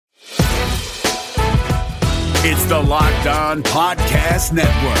It's the Locked On Podcast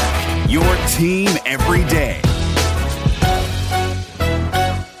Network, your team every day.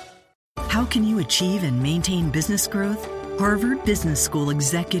 How can you achieve and maintain business growth? Harvard Business School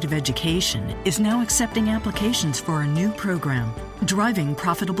Executive Education is now accepting applications for a new program, Driving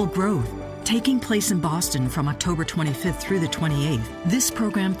Profitable Growth. Taking place in Boston from October 25th through the 28th, this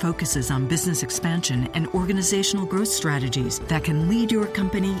program focuses on business expansion and organizational growth strategies that can lead your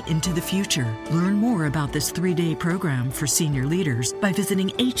company into the future. Learn more about this 3-day program for senior leaders by visiting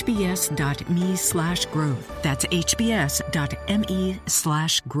hbs.me/growth. That's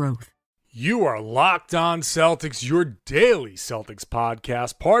hbs.me/growth. You are Locked On Celtics, your daily Celtics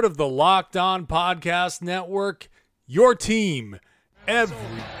podcast, part of the Locked On Podcast Network, your team every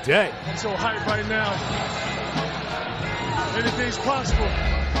day. I'm so hyped right now. Anything's possible.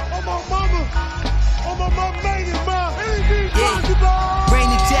 Oh, my mama made it, man. Anything's possible.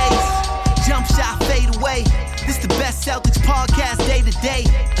 Rainy days, jump shot, fade away. This the best Celtics podcast day to day,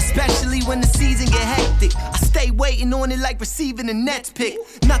 especially when the season get hectic. I stay waiting on it like receiving a Nets pick.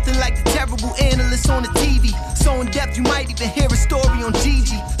 Nothing like the terrible analysts on the TV. So in depth you might even hear a story on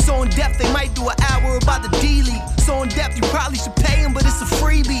Gigi. So in depth they might do an hour about the D-League. So in depth you probably should pay him, but it's a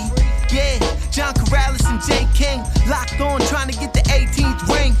freebie. Yeah, John Corrales and Jay King locked on trying to get the 18th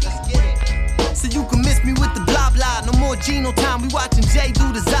ring. So you can miss me with the blah blah. No more Geno time, we watching Jay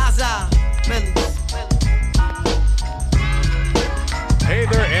do the Zaza. Hey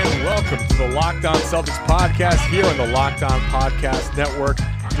there, and welcome to the Locked On Celtics podcast here on the Locked On Podcast Network.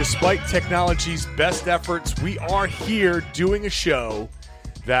 Despite technology's best efforts, we are here doing a show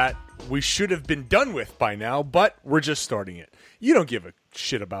that we should have been done with by now, but we're just starting it. You don't give a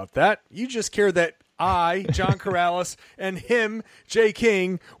shit about that. You just care that I, John Corrales, and him, Jay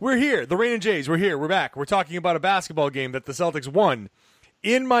King, we're here. The Rain and Jays, we're here. We're back. We're talking about a basketball game that the Celtics won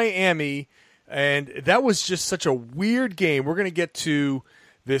in Miami. And that was just such a weird game. We're going to get to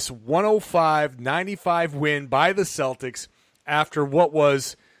this 105-95 win by the Celtics after what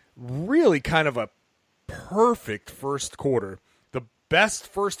was really kind of a perfect first quarter. The best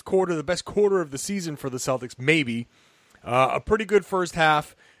first quarter, the best quarter of the season for the Celtics, maybe. A pretty good first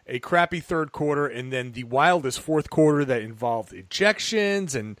half, a crappy third quarter, and then the wildest fourth quarter that involved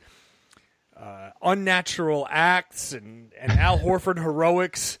ejections and unnatural acts and Al Horford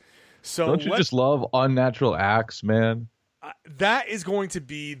heroics. So don't you just love unnatural acts, man? That is going to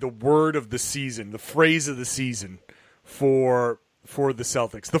be the word of the season, the phrase of the season for the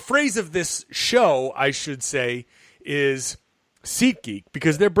Celtics. The phrase of this show, I should say, is SeatGeek,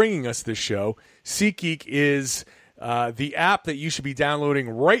 because they're bringing us this show. SeatGeek is the app that you should be downloading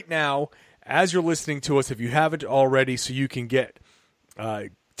right now as you're listening to us, if you haven't already, so you can get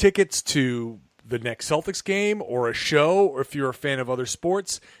tickets to the next Celtics game or a show, or if you're a fan of other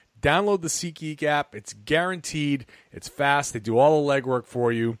sports. Download the SeatGeek app. It's guaranteed. It's fast. They do all the legwork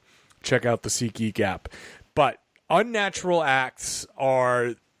for you. Check out the SeatGeek app. But unnatural acts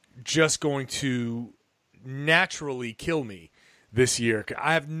are just going to naturally kill me this year.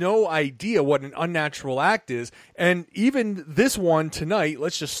 I have no idea what an unnatural act is. And even this one tonight,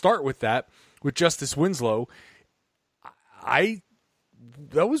 let's just start with that, with Justice Winslow.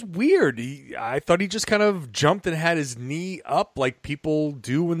 That was weird. I thought he just kind of jumped and had his knee up like people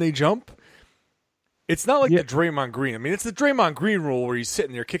do when they jump. It's not like the Draymond Green. I mean, it's the Draymond Green rule where he's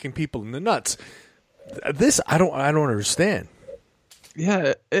sitting there kicking people in the nuts. This, I don't understand.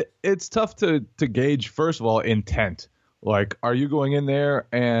 Yeah, it's tough to gauge, first of all, intent. Like, are you going in there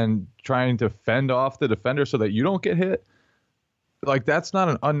and trying to fend off the defender so that you don't get hit? Like, that's not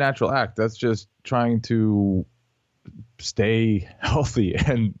an unnatural act. That's just trying to stay healthy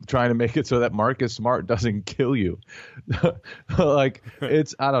and trying to make it so that Marcus Smart doesn't kill you. Like,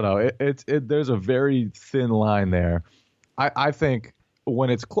 it's, I don't know. There's a very thin line there. I think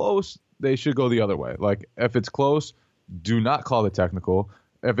when it's close, they should go the other way. Like, if it's close, do not call the technical.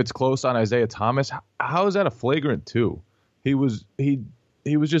 If it's close on Isaiah Thomas, how is that a flagrant 2? He was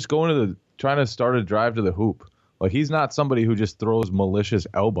just trying to start a drive to the hoop. Like, he's not somebody who just throws malicious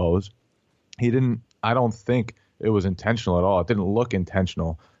elbows. I don't think it was intentional at all. It didn't look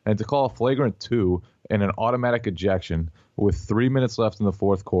intentional. And to call a flagrant 2 and an automatic ejection with 3 minutes left in the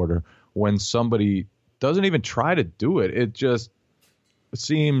fourth quarter when somebody doesn't even try to do it, it just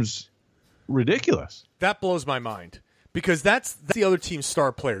seems ridiculous. That blows my mind, because that's the other team's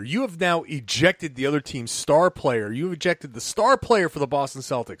star player. You have now ejected the other team's star player. You have ejected the star player for the Boston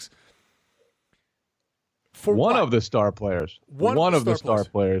Celtics. For one of the star players. One of the star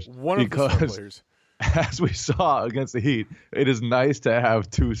players. As we saw against the Heat, it is nice to have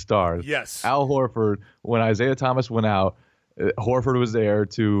 2 stars. Yes. Al Horford, when Isaiah Thomas went out, Horford was there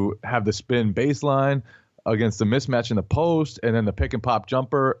to have the spin baseline. against the mismatch in the post and then the pick and pop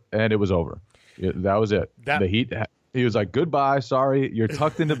jumper, and it was over. That was it. The Heat, he was like, goodbye, sorry, you're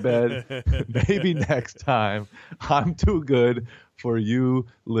tucked into bed. Maybe next time. I'm too good for you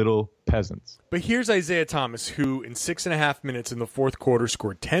little peasants. But here's Isaiah Thomas, who in 6.5 minutes in the fourth quarter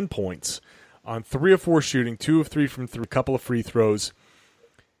scored 10 points on 3 of 4 shooting, 2 of 3 from 3, a couple of free throws.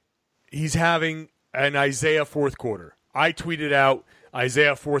 He's having an Isaiah fourth quarter. I tweeted out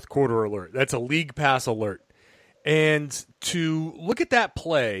Isaiah fourth quarter alert. That's a league pass alert. And to look at that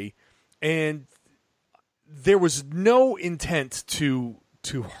play, and there was no intent to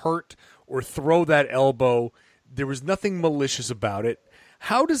hurt or throw that elbow. There was nothing malicious about it.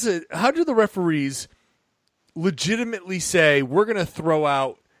 How do the referees legitimately say we're going to throw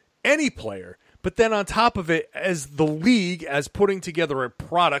out any player? But then on top of it, as the league, as putting together a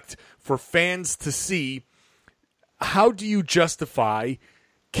product for fans to see, how do you justify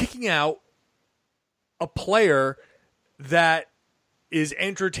kicking out a player that is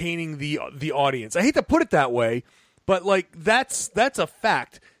entertaining the audience? I hate to put it that way, but like that's a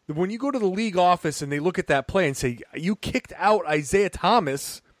fact. When you go to the league office and they look at that play and say, you kicked out Isaiah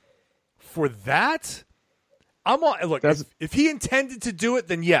Thomas for that? Look, if he intended to do it,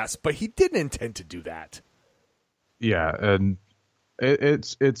 then yes, but he didn't intend to do that. Yeah, and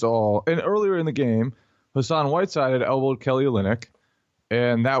it's all. And earlier in the game, Hassan Whiteside had elbowed Kelly Olynyk,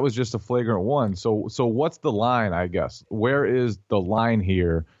 and that was just a flagrant one. So what's the line, I guess? Where is the line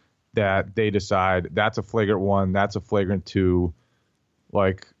here that they decide that's a flagrant one, that's a flagrant two?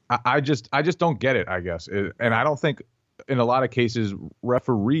 Like, I just don't get it, I guess. And I don't think in a lot of cases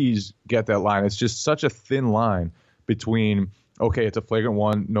referees get that line. It's just such a thin line between, okay, it's a flagrant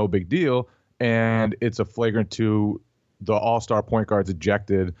one, no big deal, and it's a flagrant two, the all-star point guard's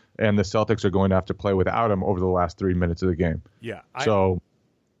ejected, and the Celtics are going to have to play without him over the last 3 minutes of the game. Yeah. I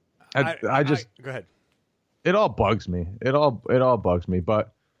just go ahead. It all bugs me. It all bugs me,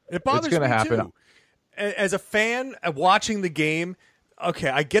 but it bothers it's going to happen. Too. As a fan watching the game, okay,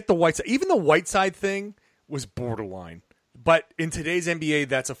 I get the Whiteside. Even the Whiteside thing was borderline. But in today's NBA,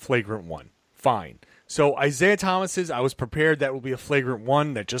 that's a flagrant one. Fine. So Isaiah Thomas's, I was prepared that will be a flagrant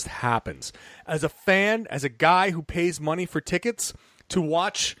one. That just happens. As a fan, as a guy who pays money for tickets to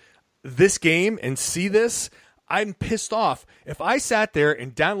watch this game and see this, I'm pissed off. If I sat there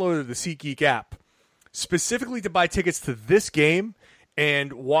and downloaded the SeatGeek app specifically to buy tickets to this game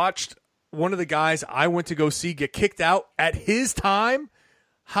and watched one of the guys I went to go see get kicked out at his time,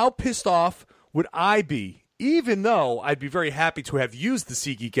 how pissed off would I be? Even though I'd be very happy to have used the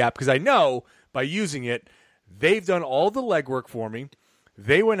SeatGeek app, because I know by using it, they've done all the legwork for me.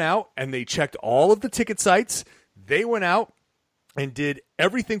 They went out and they checked all of the ticket sites. They went out and did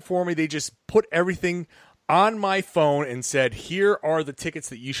everything for me. They just put everything on my phone and said, here are the tickets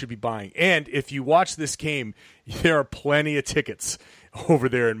that you should be buying. And if you watch this game, there are plenty of tickets over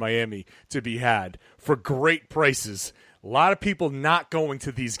there in Miami to be had for great prices. A lot of people not going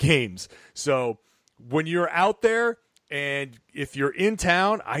to these games. So when you're out there and if you're in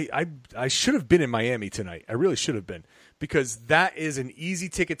town, I should have been in Miami tonight. I really should have been, because that is an easy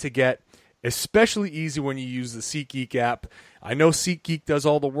ticket to get, especially easy when you use the SeatGeek app. I know SeatGeek does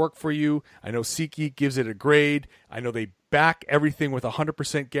all the work for you. I know SeatGeek gives it a grade. I know they back everything with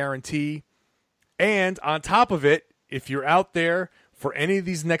 100% guarantee. And on top of it, if you're out there for any of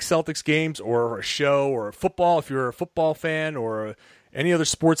these next Celtics games or a show or a football, if you're a football fan or any other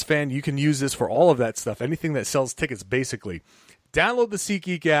sports fan, you can use this for all of that stuff. Anything that sells tickets, basically. Download the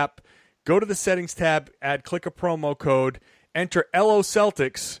SeatGeek app. Go to the settings tab. Click a promo code. Enter LO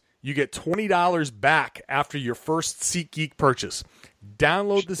Celtics. You get $20 back after your first SeatGeek purchase.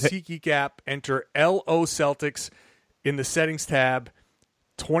 Download the SeatGeek app. Enter LO Celtics in the settings tab.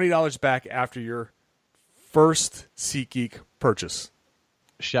 $20 back after your first SeatGeek purchase.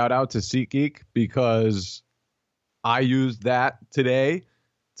 Shout out to SeatGeek, because I used that today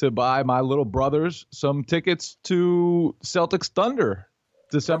to buy my little brothers some tickets to Celtics Thunder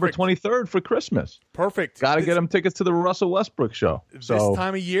December 23rd for Christmas. Perfect. Got to get them tickets to the Russell Westbrook show. This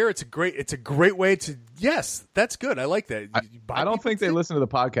time of year, it's a great way to. Yes, that's good. I like that. I don't think they listen to the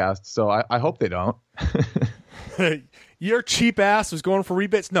podcast, so I hope they don't. Your cheap ass was going for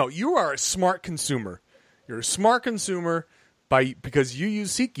rebates. No, you are a smart consumer. You're a smart consumer because you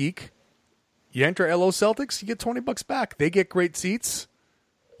use SeatGeek. You enter LO Celtics, you get $20 back. They get great seats.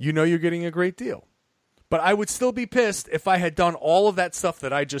 You know you're getting a great deal. But I would still be pissed if I had done all of that stuff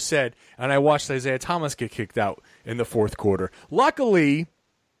that I just said and I watched Isaiah Thomas get kicked out in the fourth quarter. Luckily,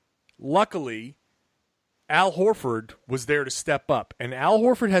 Al Horford was there to step up. And Al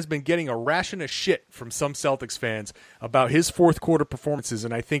Horford has been getting a ration of shit from some Celtics fans about his fourth quarter performances,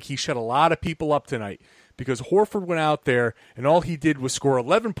 and I think he shut a lot of people up tonight because Horford went out there and all he did was score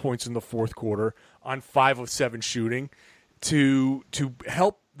 11 points in the fourth quarter on 5 of 7 shooting to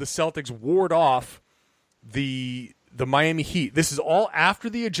help the Celtics ward off the Miami Heat. This is all after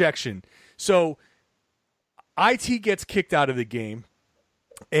the ejection. So IT gets kicked out of the game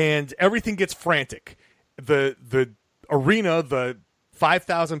and everything gets frantic. The arena, the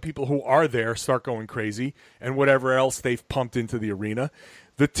 5,000 people who are there start going crazy, and whatever else they've pumped into the arena.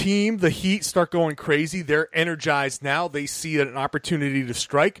 The team, the Heat, start going crazy. They're energized now. They see an opportunity to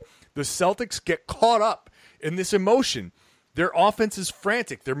strike. The Celtics get caught up in this emotion. Their offense is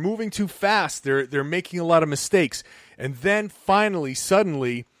frantic. They're moving too fast. They're making a lot of mistakes. And then finally,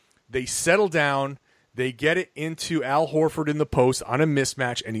 suddenly, they settle down. They get it into Al Horford in the post on a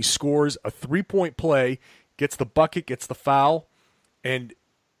mismatch, and he scores a 3-point play, gets the bucket, gets the foul, and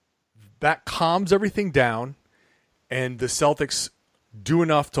that calms everything down, and the Celtics do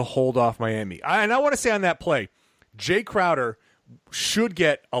enough to hold off Miami. And I want to say on that play, Jay Crowder should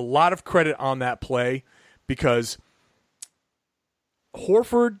get a lot of credit on that play because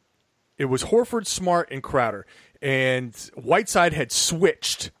it was Horford, Smart, and Crowder. And Whiteside had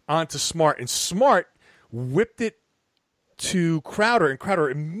switched onto Smart, and Smart whipped it to Crowder, and Crowder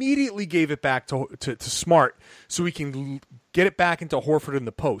immediately gave it back to Smart so he can get it back into Horford in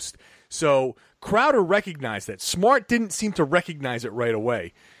the post. So Crowder recognized that. Smart didn't seem to recognize it right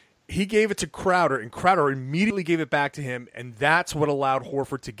away. He gave it to Crowder, and Crowder immediately gave it back to him, and that's what allowed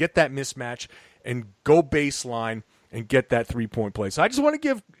Horford to get that mismatch and go baseline and get that 3-point play. So I just want to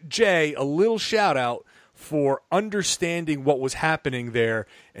give Jay a little shout-out for understanding what was happening there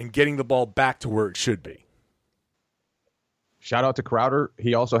and getting the ball back to where it should be. Shout out to Crowder.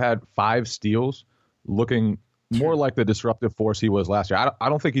 He also had 5 steals, looking more like the disruptive force he was last year. I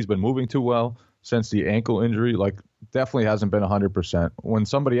don't think he's been moving too well since the ankle injury. Like, definitely hasn't been 100%. When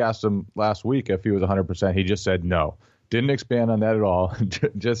somebody asked him last week if he was 100%, he just said no. Didn't expand on that at all.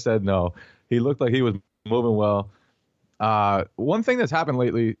 Just said no. He looked like he was moving well. One thing that's happened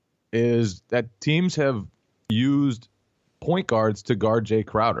lately is that teams have used point guards to guard Jay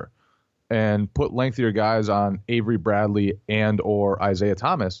Crowder and put lengthier guys on Avery Bradley and or Isaiah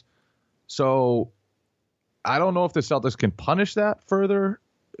Thomas. So I don't know if the Celtics can punish that further.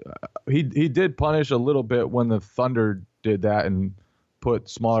 He did punish a little bit when the Thunder did that and put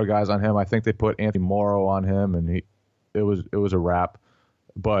smaller guys on him. I think they put Anthony Morrow on him, and it was a wrap.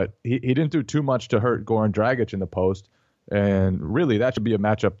 But he didn't do too much to hurt Goran Dragic in the post. And really, that should be a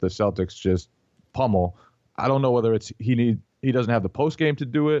matchup the Celtics just pummel. I don't know whether it's he doesn't have the post game to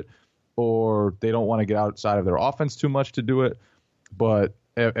do it, or they don't want to get outside of their offense too much to do it. But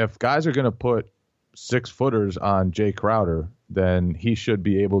if guys are going to put 6-footers on Jay Crowder, then he should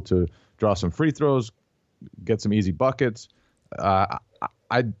be able to draw some free throws, get some easy buckets. I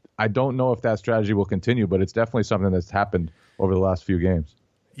don't know if that strategy will continue, but it's definitely something that's happened over the last few games.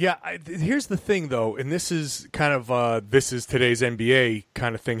 Yeah, here's the thing, though, and this is kind of this is today's NBA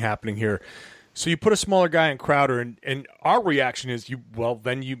kind of thing happening here. So you put a smaller guy in Crowder, and our reaction is,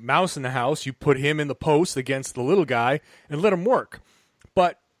 then you mouse in the house, you put him in the post against the little guy and let him work.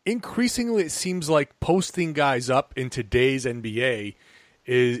 But increasingly, it seems like posting guys up in today's NBA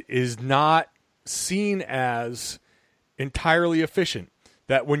is not seen as entirely efficient.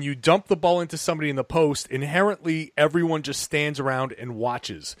 That when you dump the ball into somebody in the post, inherently everyone just stands around and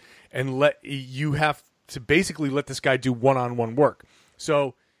watches, and you have to basically let this guy do one-on-one work.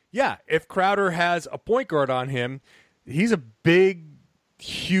 So, yeah, if Crowder has a point guard on him, he's a big,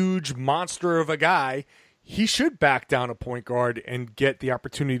 huge monster of a guy. He should back down a point guard and get the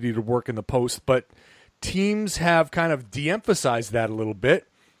opportunity to work in the post. But teams have kind of de-emphasized that a little bit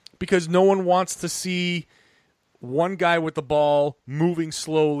because no one wants to see one guy with the ball moving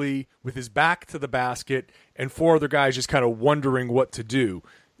slowly with his back to the basket and 4 other guys just kind of wondering what to do.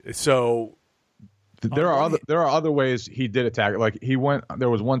 So there are other ways he did attack. Like there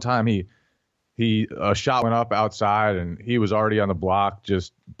was one time a shot went up outside and he was already on the block,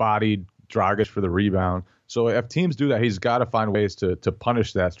 just bodied Dragic for the rebound. So if teams do that, he's got to find ways to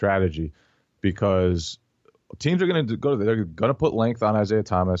punish that strategy, because teams are going to they're going to put length on Isaiah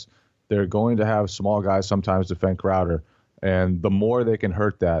Thomas. They're going to have small guys sometimes defend Crowder, and the more they can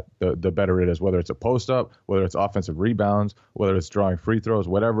hurt that, the better it is, whether it's a post-up, whether it's offensive rebounds, whether it's drawing free throws,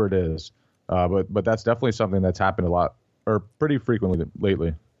 whatever it is. But that's definitely something that's happened a lot, or pretty frequently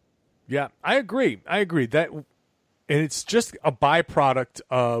lately. Yeah, I agree. That, and it's just a byproduct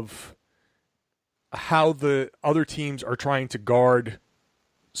of how the other teams are trying to guard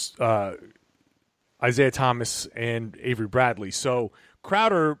Isaiah Thomas and Avery Bradley. So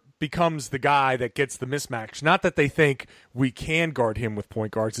Crowder becomes the guy that gets the mismatch. Not that they think we can guard him with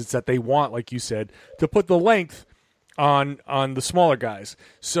point guards. It's that they want, like you said, to put the length on the smaller guys.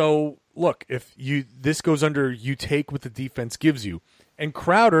 So look, if this goes under, you take what the defense gives you. And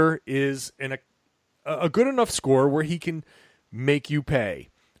Crowder is a good enough scorer where he can make you pay.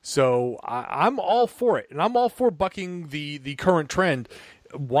 So I'm all for it, and I'm all for bucking the current trend.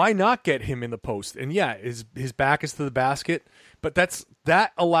 Why not get him in the post? And yeah, his back is to the basket, but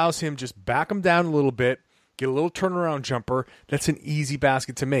that allows him just back him down a little bit, get a little turnaround jumper. That's an easy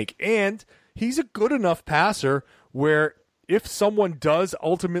basket to make. And he's a good enough passer where if someone does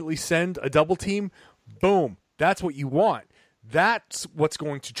ultimately send a double team, boom, that's what you want. That's what's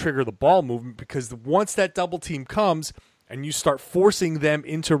going to trigger the ball movement, because once that double team comes and you start forcing them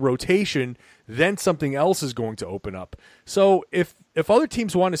into rotation, then something else is going to open up. So if other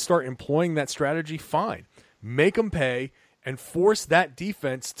teams want to start employing that strategy, fine. Make them pay and force that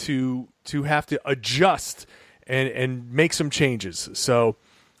defense to have to adjust and make some changes. So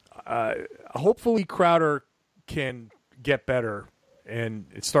hopefully Crowder can get better and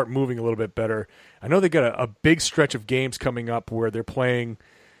start moving a little bit better. I know they got a big stretch of games coming up where they're playing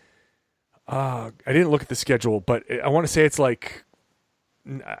I didn't look at the schedule, but I want to say it's like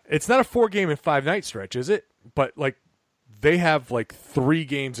it's not a 4-game and 5-night stretch, is it? But like they have like 3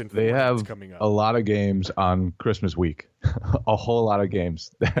 games in 4 nights coming up. A lot of games on Christmas week. A whole lot of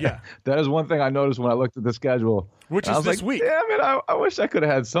games. Yeah. That is one thing I noticed when I looked at the schedule. Which is this week. Yeah, man, I wish I could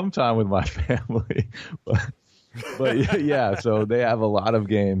have had some time with my family. But yeah, so they have a lot of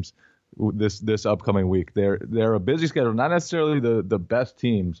games this upcoming week. They're a busy schedule, not necessarily the best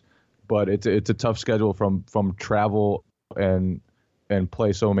teams, but it's a tough schedule from travel and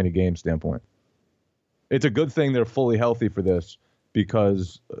play so many games standpoint. It's a good thing they're fully healthy for this,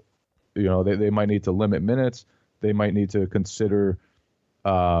 because they might need to limit minutes. They might need to consider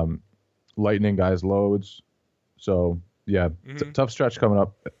lightening guys' loads. So yeah, it's a tough stretch coming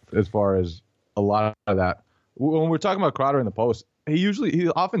up as far as a lot of that. When we're talking about Crowder in the post, he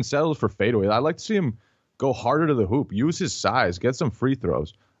often settles for fadeaways. I'd like to see him go harder to the hoop, use his size, get some free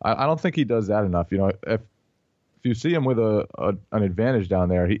throws. I don't think he does that enough. If you see him with an advantage down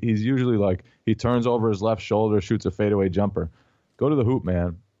there, he's usually like he turns over his left shoulder, shoots a fadeaway jumper. Go to the hoop,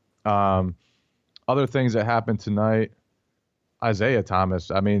 man. Other things that happened tonight, Isaiah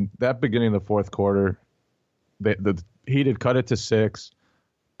Thomas. I mean, that beginning of the fourth quarter, the Heat had cut it to 6,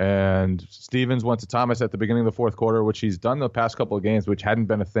 and Stevens went to Thomas at the beginning of the fourth quarter, which he's done the past couple of games, which hadn't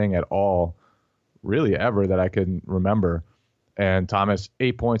been a thing at all, really ever that I can remember. And Thomas,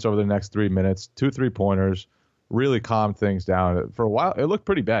 8 points over the next 3 minutes, 2 3-pointers, really calmed things down. For a while, it looked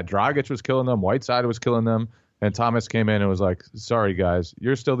pretty bad. Dragic was killing them. Whiteside was killing them. And Thomas came in and was like, sorry, guys,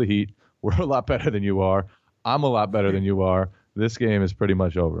 you're still the Heat. We're a lot better than you are. I'm a lot better than you are. This game is pretty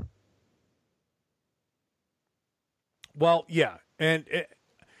much over. Well, yeah. And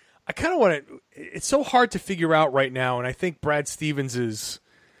I kind of want to – it's so hard to figure out right now, and I think Brad Stevens is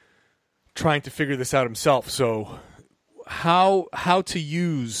trying to figure this out himself. So how to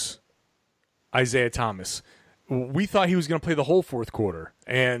use Isaiah Thomas. We thought he was going to play the whole fourth quarter,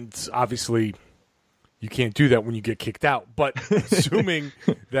 and obviously you can't do that when you get kicked out. But assuming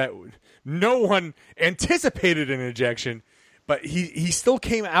that no one anticipated an ejection, but he still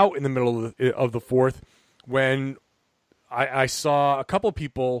came out in the middle of the fourth when I saw a couple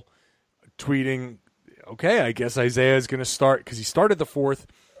people tweeting, okay, I guess Isaiah is going to start, because he started the fourth.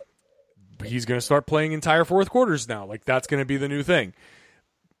 He's going to start playing entire fourth quarters now. Like, that's going to be the new thing.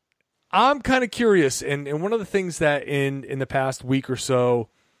 I'm kind of curious, and one of the things that in the past week or so,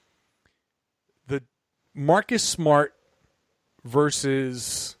 the Marcus Smart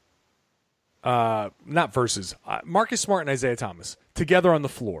Marcus Smart and Isaiah Thomas together on the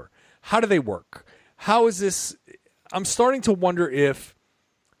floor. How do they work? How is this? I'm starting to wonder if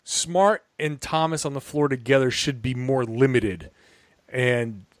Smart and Thomas on the floor together should be more limited,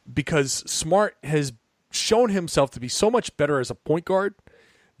 and because Smart has shown himself to be so much better as a point guard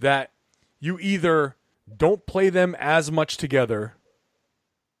that you either don't play them as much together,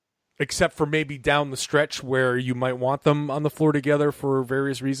 except for maybe down the stretch where you might want them on the floor together for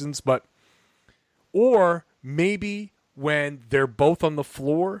various reasons, or maybe when they're both on the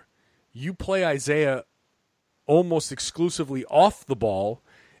floor, you play Isaiah almost exclusively off the ball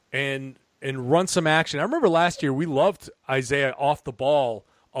and run some action. I remember last year we loved Isaiah off the ball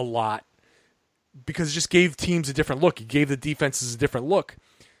a lot because it just gave teams a different look. It gave the defenses a different look.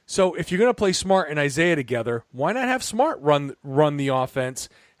 So if you're going to play Smart and Isaiah together, why not have Smart run the offense,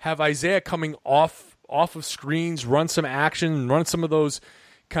 have Isaiah coming off of screens, run some action, run some of those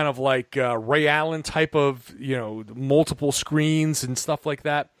kind of like Ray Allen type of, multiple screens and stuff like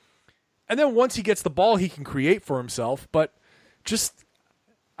that. And then once he gets the ball, he can create for himself. But just,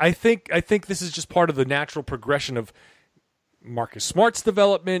 I think this is just part of the natural progression of Marcus Smart's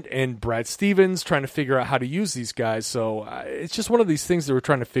development and Brad Stevens trying to figure out how to use these guys. So it's just one of these things that we're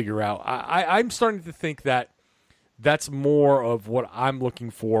trying to figure out. I'm starting to think that that's more of what I'm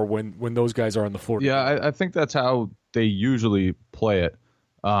looking for when those guys are on the floor. Yeah, I think that's how they usually play it.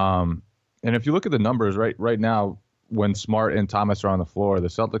 And if you look at the numbers right now, when Smart and Thomas are on the floor, the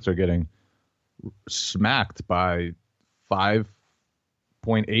Celtics are getting smacked by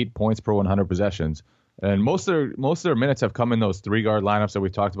 5.8 points per 100 possessions. And most of their minutes have come in those 3-guard lineups that we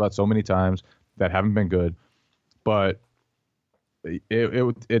talked about so many times that haven't been good. But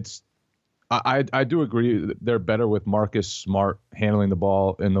I do agree that they're better with Marcus Smart handling the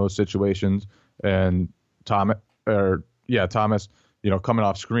ball in those situations, and Thomas, coming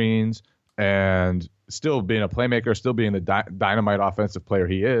off screens and still being a playmaker, still being the dynamite offensive player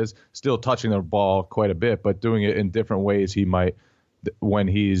he is, still touching the ball quite a bit, but doing it in different ways he might when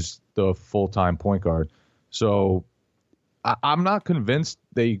he's the full-time point guard. So I'm not convinced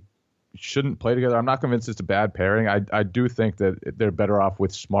they shouldn't play together. I'm not convinced it's a bad pairing. I do think that they're better off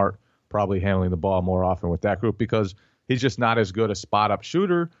with Smart probably handling the ball more often with that group because he's just not as good a spot-up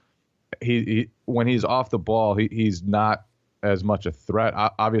shooter. He when he's off the ball, he's not as much a threat.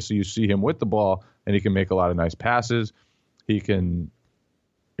 Obviously, you see him with the ball, and he can make a lot of nice passes. He can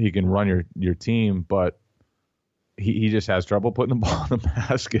run your team, but he just has trouble putting the ball in the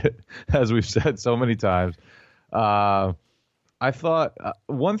basket, as we've said so many times. I thought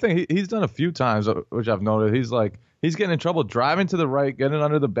one thing he's done a few times, which I've noted, he's getting in trouble driving to the right, getting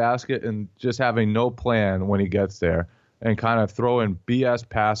under the basket, and just having no plan when he gets there, and kind of throwing BS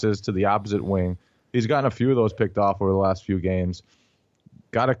passes to the opposite wing. He's gotten a few of those picked off over the last few games.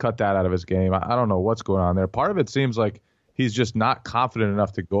 Got to cut that out of his game. I don't know what's going on there. Part of it seems like he's just not confident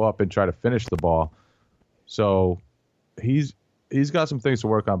enough to go up and try to finish the ball. So he's got some things to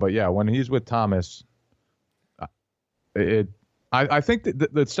work on. But yeah, when he's with Thomas, I think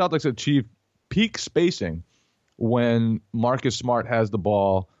that the Celtics achieve peak spacing when Marcus Smart has the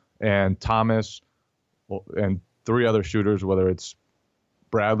ball and Thomas and 3 other shooters, whether it's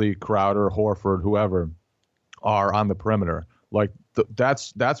Bradley, Crowder, Horford, whoever, are on the perimeter. Like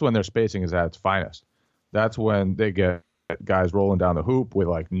that's when their spacing is at its finest. That's when they get guys rolling down the hoop with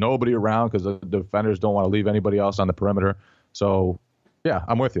like nobody around because the defenders don't want to leave anybody else on the perimeter. So, yeah,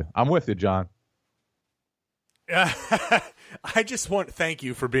 I'm with you, John. I just want to thank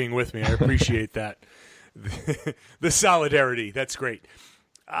you for being with me. I appreciate that. The solidarity. That's great.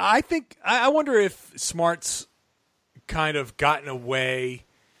 I wonder if Smart's kind of gotten away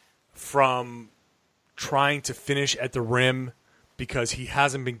from trying to finish at the rim because he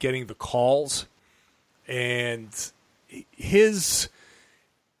hasn't been getting the calls, and he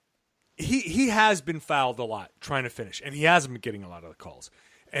has been fouled a lot trying to finish, and he hasn't been getting a lot of the calls.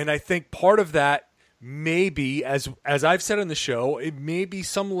 And I think part of that may be, as I've said on the show, it may be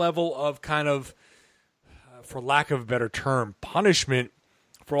some level of kind of, for lack of a better term, punishment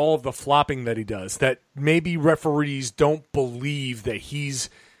for all of the flopping that he does, that maybe referees don't believe that he's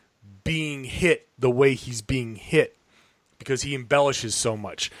being hit the way he's being hit because he embellishes so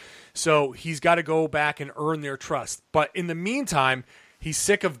much. So he's got to go back and earn their trust. But in the meantime, he's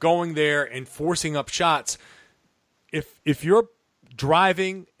sick of going there and forcing up shots. If you're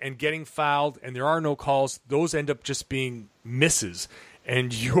driving and getting fouled and there are no calls, those end up just being misses,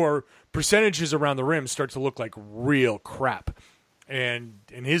 and your percentages around the rim start to look like real crap. And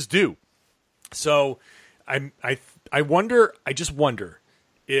his do. So I just wonder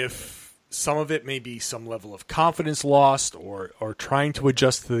if some of it may be some level of confidence lost or trying to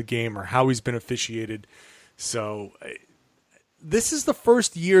adjust to the game or how he's been officiated. So this is the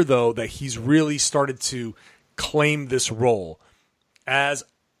first year, though, that he's really started to claim this role as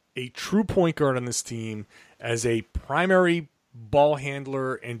a true point guard on this team, as a primary ball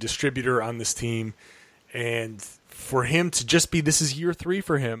handler and distributor on this team. And for him to just be, this is year 3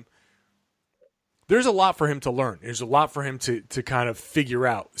 for him, there's a lot for him to learn. There's a lot for him to kind of figure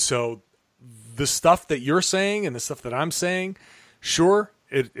out. So the stuff that you're saying and the stuff that I'm saying, sure,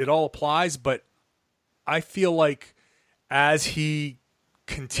 it all applies, but I feel like as he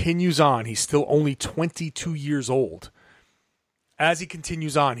continues on, he's still only 22 years old. As he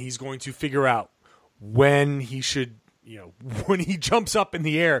continues on, he's going to figure out when he should, when he jumps up in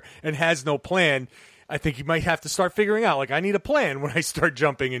the air and has no plan. I think he might have to start figuring out, like, I need a plan when I start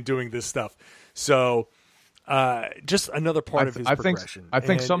jumping and doing this stuff. So just another part of his progression. I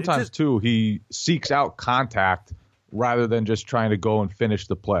think sometimes, too, he seeks out contact rather than just trying to go and finish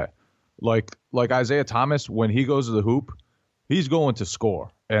the play. Like Isaiah Thomas, when he goes to the hoop, he's going to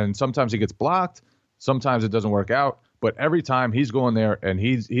score. And sometimes he gets blocked. Sometimes it doesn't work out. But every time he's going there and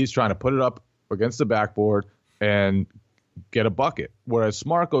he's trying to put it up against the backboard and get a bucket. Whereas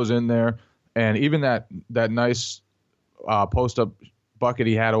Smart goes in there, and even that nice post-up bucket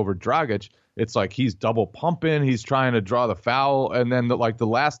he had over Dragic, it's like he's double pumping. He's trying to draw the foul. And then the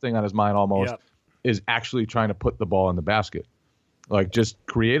last thing on his mind almost is actually trying to put the ball in the basket. Like, just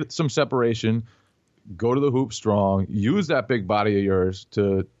create some separation, go to the hoop strong, use that big body of yours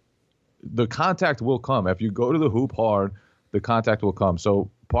to – the contact will come. If you go to the hoop hard, the contact will come. So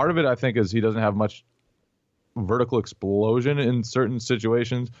part of it, I think, is he doesn't have much vertical explosion in certain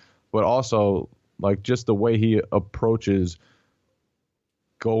situations, but also, like, just the way he approaches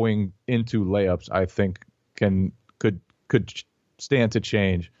going into layups, I think could stand to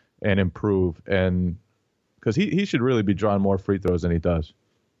change and improve, and because he should really be drawing more free throws than he does.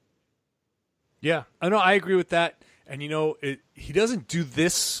 Yeah, I know. I agree with that. And, he doesn't do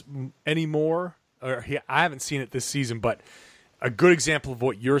this anymore. I haven't seen it this season, but a good example of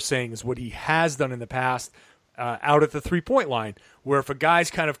what you're saying is what he has done in the past out at the three-point line, where if a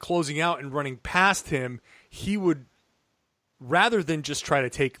guy's kind of closing out and running past him, he would, rather than just try to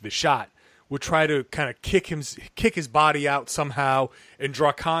take the shot, would try to kind of kick his body out somehow and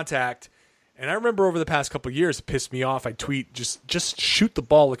draw contact. And I remember over the past couple of years, it pissed me off. I'd tweet, just shoot the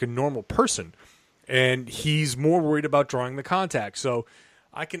ball like a normal person. And he's more worried about drawing the contact. So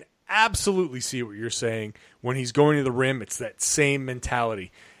I can absolutely see what you're saying. When he's going to the rim, it's that same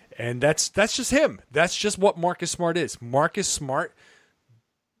mentality. And that's just him. That's just what Marcus Smart is. Marcus Smart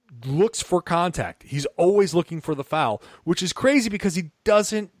looks for contact. He's always looking for the foul, which is crazy because he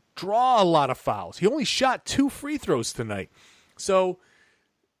doesn't draw a lot of fouls. He only shot 2 free throws tonight. So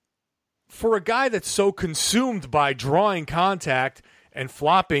for a guy that's so consumed by drawing contact and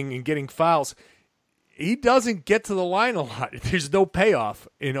flopping and getting fouls, he doesn't get to the line a lot. There's no payoff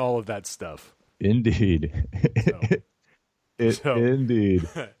in all of that stuff. Indeed. Indeed.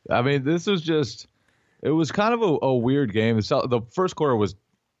 I mean, this was it was kind of a weird game. The first quarter was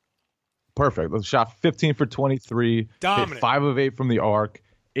perfect. It shot 15 for 23. Dominant. Hit 5 of 8 from the arc.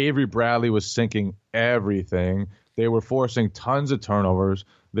 Avery Bradley was sinking everything. They were forcing tons of turnovers.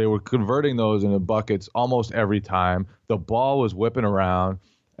 They were converting those into buckets almost every time. The ball was whipping around.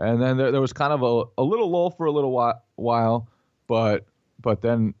 And then there was kind of a little lull for a little while, but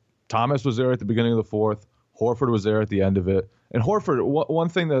then Thomas was there at the beginning of the fourth. Horford was there at the end of it. And Horford, one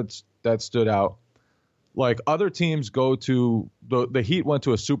thing that stood out, like other teams go to the Heat went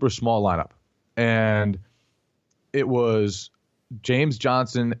to a super small lineup, and it was James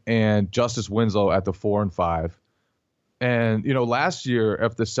Johnson and Justice Winslow at the 4 and 5. And last year,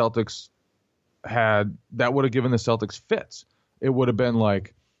 if the Celtics had that, would have given the Celtics fits. It would have been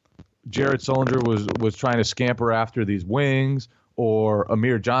like Jared Sullinger was trying to scamper after these wings, or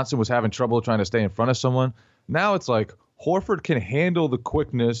Amir Johnson was having trouble trying to stay in front of someone. Now it's like Horford can handle the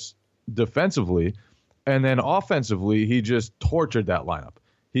quickness defensively, and then offensively he just tortured that lineup.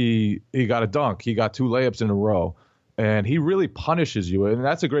 He got a dunk, he got 2 layups in a row, and he really punishes you. And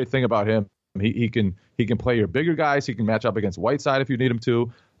that's a great thing about him. He can play your bigger guys. He can match up against Whiteside if you need him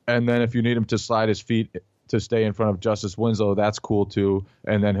to, and then if you need him to slide his feet to stay in front of Justice Winslow, that's cool too.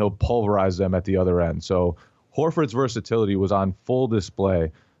 And then he'll pulverize them at the other end. So Horford's versatility was on full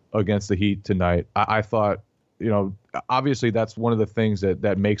display against the Heat tonight. I thought, obviously that's one of the things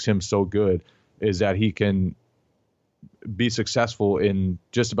that makes him so good, is that he can be successful in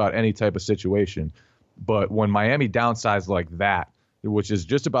just about any type of situation. But when Miami downsized like that, which is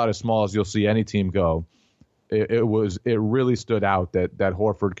just about as small as you'll see any team go, it really stood out that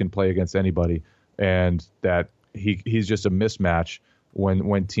Horford can play against anybody, and that he's just a mismatch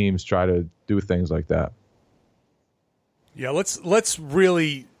when teams try to do things like that. Yeah, let's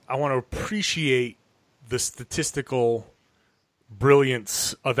really, I want to appreciate the statistical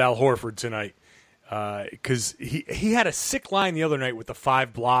brilliance of Al Horford tonight, because he had a sick line the other night with the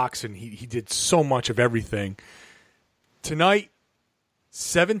 5 blocks, and he did so much of everything. Tonight,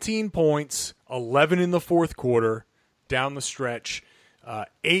 17 points, 11 in the fourth quarter, down the stretch,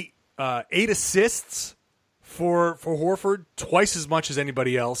 8 assists for Horford, twice as much as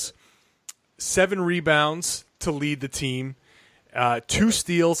anybody else, 7 rebounds to lead the team, 2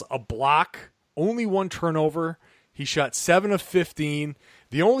 steals, a block, only 1 turnover. He shot 7 of 15.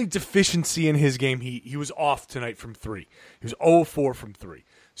 The only deficiency in his game, he was off tonight from 3. He was 0-4 from 3.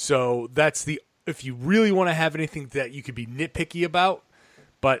 So that's if you really want to have anything that you could be nitpicky about,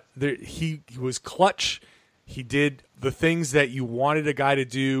 but he was clutch. He did the things that you wanted a guy to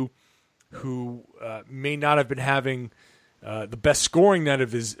do who may not have been having the best scoring night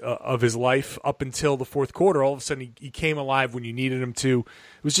of his life up until the fourth quarter. All of a sudden, he came alive when you needed him to.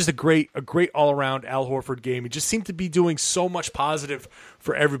 It was just a great all around Al Horford game. He just seemed to be doing so much positive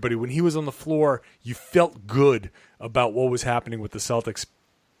for everybody. When he was on the floor, you felt good about what was happening with the Celtics.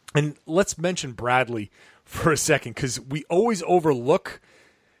 And let's mention Bradley for a second, because we always overlook.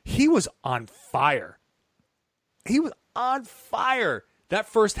 He was on fire. He was on fire. That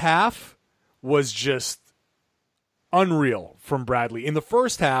first half was just unreal from Bradley. In the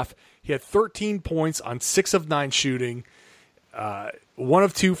first half, he had 13 points on 6 of 9 shooting, 1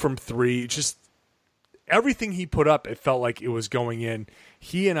 of 2 from 3. Just everything he put up, it felt like it was going in.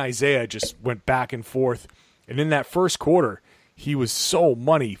 He and Isaiah just went back and forth. And in that first quarter, he was so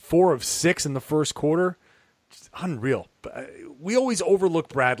money. 4 of 6 in the first quarter. Just unreal. But we always overlook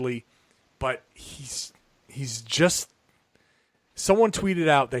Bradley, but he's just... Someone tweeted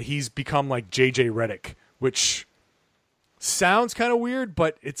out that he's become like J.J. Redick, which sounds kind of weird,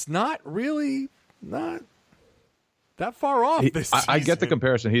 but it's not that far off this season. I get the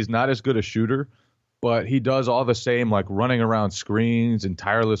comparison. He's not as good a shooter, but he does all the same, like running around screens and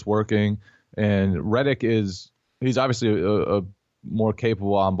tireless working. And Redick he's obviously a more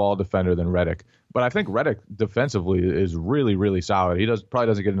capable on-ball defender than Redick. But I think Redick defensively is really, really solid. He probably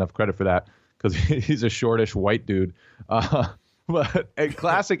doesn't get enough credit for that because he's a shortish white dude. But in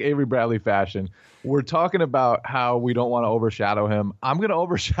classic Avery Bradley fashion, we're talking about how we don't want to overshadow him. I'm going to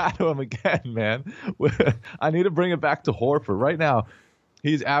overshadow him again, man. I need to bring it back to Horford. Right now,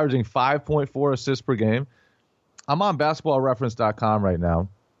 he's averaging 5.4 assists per game. I'm on basketballreference.com right now.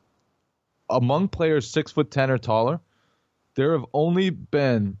 Among players 6'10" or taller, there have only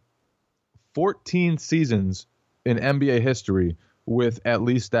been 14 seasons in NBA history with at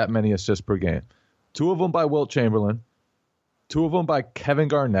least that many assists per game. 2 of them by Wilt Chamberlain, 2 of them by Kevin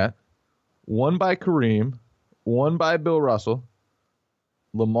Garnett, 1 by Kareem, 1 by Bill Russell,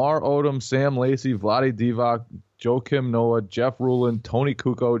 Lamar Odom, Sam Lacey, Vlade Divac, Joakim Noah, Jeff Ruland, Tony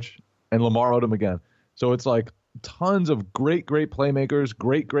Kukoc, and Lamar Odom again. So it's like tons of great playmakers,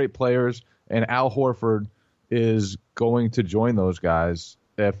 great players, and Al Horford is going to join those guys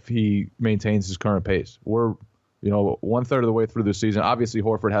if he maintains his current pace. We're, 1/3 of the way through the season. Obviously,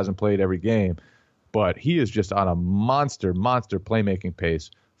 Horford hasn't played every game, but he is just on a monster playmaking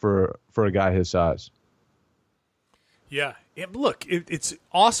pace for a guy his size. Yeah. Look, it's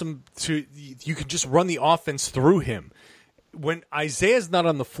awesome you can just run the offense through him. When Isaiah's not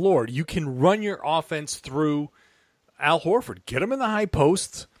on the floor, you can run your offense through Al Horford. Get him in the high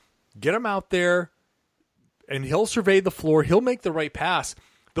post, get him out there, and he'll survey the floor. He'll make the right pass.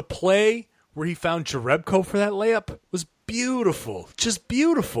 The play where he found Jerebko for that layup was beautiful, just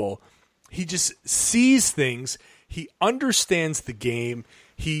beautiful. He just sees things. He understands the game.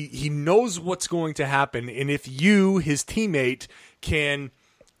 He knows what's going to happen. And if you, his teammate, can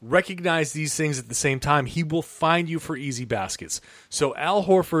recognize these things at the same time, he will find you for easy baskets. So Al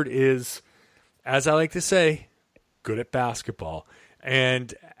Horford is, as I like to say, good at basketball.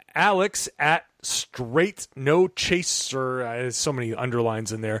 And Alex at Straight No Chaser, there's so many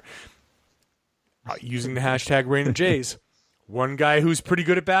underlines in there, using the hashtag Rain Jays. One guy who's pretty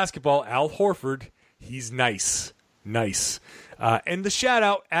good at basketball, Al Horford, he's nice. And the shout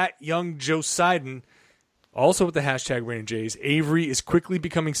out at Young Joe Seiden, also with the hashtag Rain Jays, Avery is quickly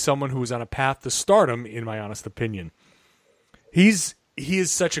becoming someone who is on a path to stardom, in my honest opinion. He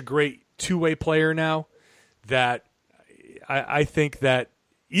is such a great two-way player now that I think that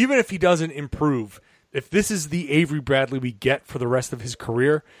even if he doesn't improve, if this is the Avery Bradley we get for the rest of his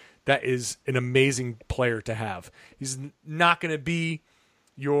career, that is an amazing player to have. He's not going to be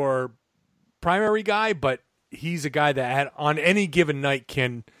your primary guy, but he's a guy that on any given night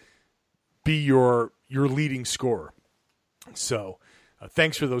can be your leading scorer. So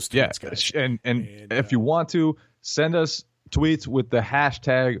thanks for those tweets, guys. And if you want to, send us tweets with the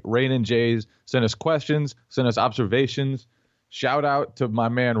hashtag Rain and Jays. Send us questions, send us observations. Shout out to my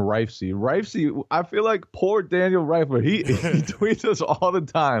man Rifesy. Rifesy, I feel like poor Daniel Reifler. He tweets us all the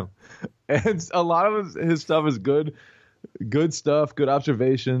time. And a lot of his stuff is good stuff, good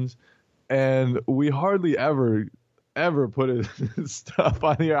observations. And we hardly ever put his stuff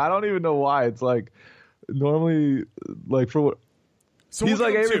on here. I don't even know why. It's like normally like for what so he's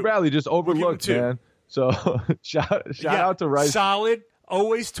like Avery Bradley, just overlooked, man. So shout out to Rice. Solid,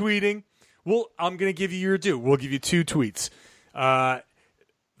 always tweeting. Well, I'm gonna give you your due. We'll give you 2 tweets.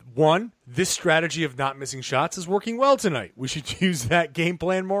 One, this strategy of not missing shots is working well tonight. We should use that game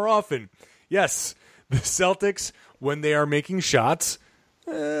plan more often. Yes, the Celtics, when they are making shots,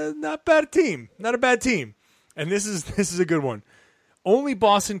 not a bad team. And this is a good one. Only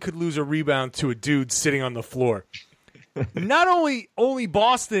Boston could lose a rebound to a dude sitting on the floor. not only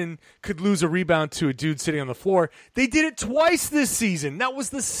Boston could lose a rebound to a dude sitting on the floor, they did it twice this season. That was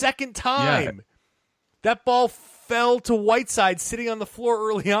the second time. That ball fell to Whiteside sitting on the floor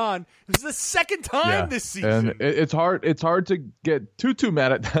early on. It was the second time this season. And it's hard to get too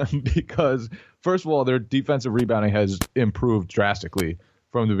mad at them because, first of all, their defensive rebounding has improved drastically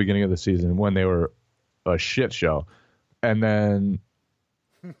from the beginning of the season when they were a shit show. And then,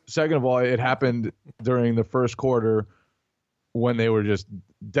 second of all, it happened during the first quarter when they were just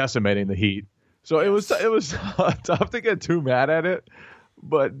decimating the Heat. So it was tough to get too mad at it.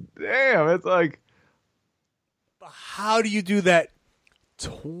 But damn, it's like, how do you do that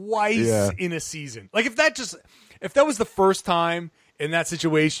twice in a season? Like if that was the first time in that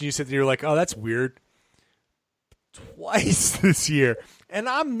situation, you sit there, you're like, oh, that's weird. Twice this year. And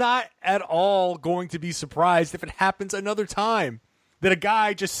I'm not at all going to be surprised if it happens another time that a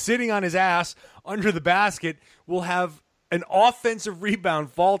guy just sitting on his ass under the basket will have an offensive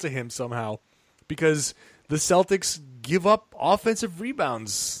rebound fall to him somehow because the Celtics give up offensive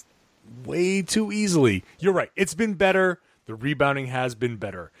rebounds way too easily. You're right. It's been better. The rebounding has been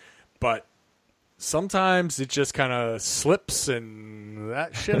better. But sometimes it just kind of slips and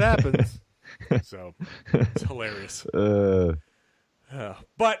that shit happens. So it's hilarious. But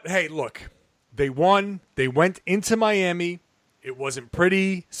hey, look, they won. They went into Miami. It wasn't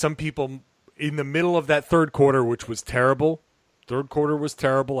pretty. Some people in the middle of that third quarter, which was terrible. Third quarter was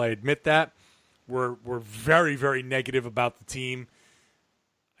terrible. I admit that. We're very, very negative about the team.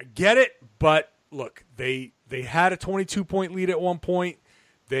 I get it, but look, they had a 22-point lead at one point.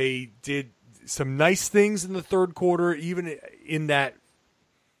 They did some nice things in the third quarter, even in that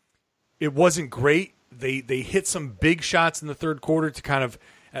it wasn't great. They hit some big shots in the third quarter to kind of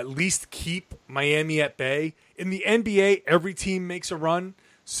at least keep Miami at bay. In the NBA, every team makes a run,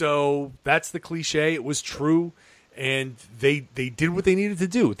 so that's the cliche. It was true, and they did what they needed to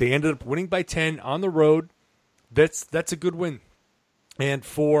do. They ended up winning by 10 on the road. That's a good win. And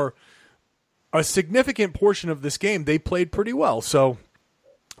for a significant portion of this game, they played pretty well. So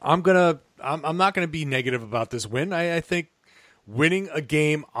I'm not gonna be negative about this win. I think winning a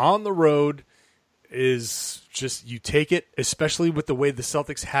game on the road is just, you take it, especially with the way the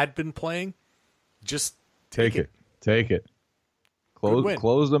Celtics had been playing. Just take it. Take it.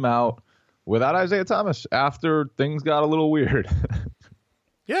 Close them out without Isaiah Thomas after things got a little weird.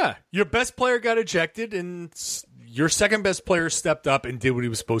 Yeah, your best player got ejected, and your second best player stepped up and did what he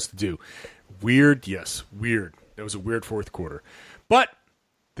was supposed to do. Weird, yes, weird. That was a weird fourth quarter. But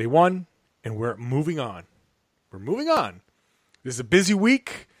they won, and we're moving on. This is a busy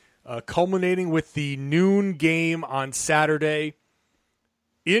week, culminating with the noon game on Saturday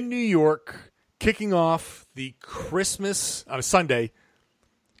in New York, kicking off the Christmas Sunday,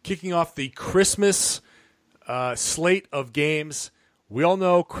 kicking off the Christmas slate of games. We all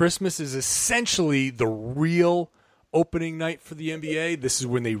know Christmas is essentially the real opening night for the NBA. This is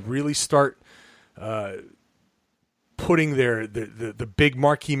when they really start putting the big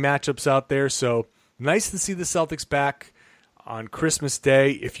marquee matchups out there. So nice to see the Celtics back on Christmas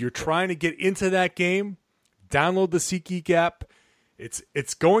Day. If you're trying to get into that game, download the SeatGeek app.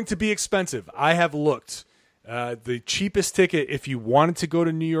 It's going to be expensive. I have looked. The cheapest ticket, if you wanted to go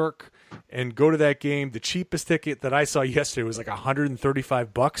to New York and go to that game, the cheapest ticket that I saw yesterday was like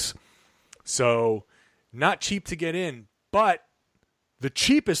 $135. So not cheap to get in, but the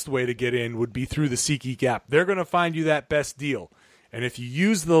cheapest way to get in would be through the SeatGeek app. They're going to find you that best deal. And if you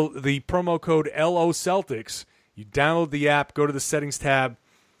use the promo code LOCeltics, you download the app, go to the settings tab,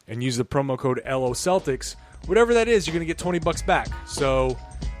 and use the promo code LOCeltics. Whatever that is, you're going to get $20 back. So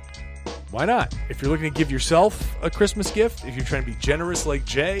why not? If you're looking to give yourself a Christmas gift, if you're trying to be generous like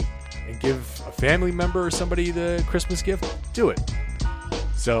Jay and give a family member or somebody the Christmas gift, do it.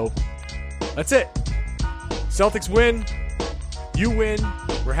 So that's it. Celtics win. You win.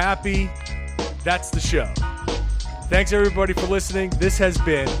 We're happy. That's the show. Thanks, everybody, for listening. This has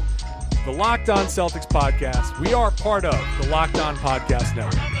been the Locked On Celtics podcast. We are part of the Locked On Podcast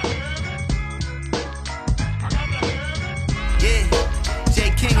Network. Yeah,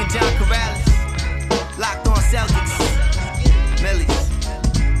 Jay King and John Corrales, Locked On Celtics, Millies.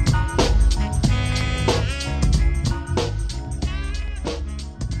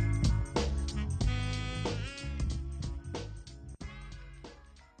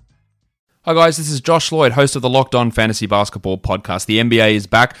 Hi guys, this is Josh Lloyd, host of the Locked On Fantasy Basketball podcast. The NBA is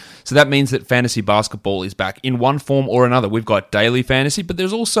back, so that means that fantasy basketball is back in one form or another. We've got daily fantasy, but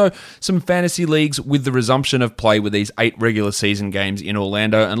there's also some fantasy leagues with the resumption of play with these 8 regular season games in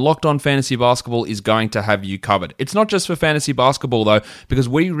Orlando, and Locked On Fantasy Basketball is going to have you covered. It's not just for fantasy basketball though, because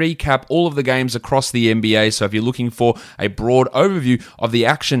we recap all of the games across the NBA, so if you're looking for a broad overview of the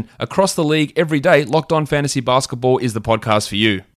action across the league every day, Locked On Fantasy Basketball is the podcast for you.